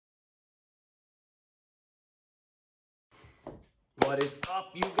What is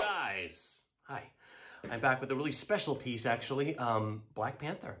up, you guys? Hi. I'm back with a really special piece, actually. Black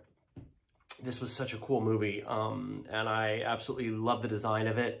Panther. This was such a cool movie, and I absolutely love the design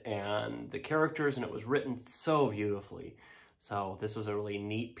of it and the characters, and it was written so beautifully. So this was a really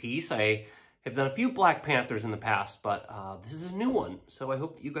neat piece. I have done a few Black Panthers in the past, but this is a new one, so I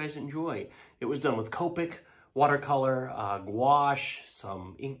hope that you guys enjoy. It was done with Copic, watercolor, gouache,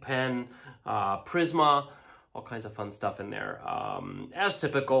 some ink pen, Prisma, all kinds of fun stuff in there. As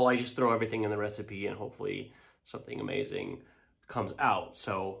typical, I just throw everything in the recipe and hopefully something amazing comes out.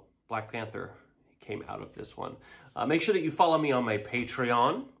 So Black Panther came out of this one. Make sure that you follow me on my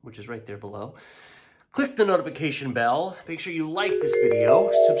Patreon, which is right there below. Click the notification bell. Make sure you like this video.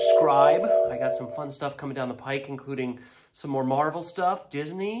 Subscribe. I got some fun stuff coming down the pike, including some more Marvel stuff,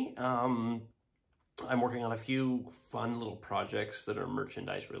 Disney. I'm working on a few fun little projects that are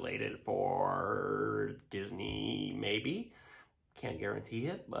merchandise related for Disney, maybe. Can't guarantee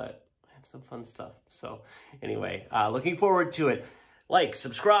it, but I have some fun stuff. So anyway, looking forward to it. Like,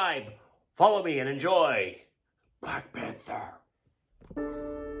 subscribe, follow me, and enjoy Black Panther.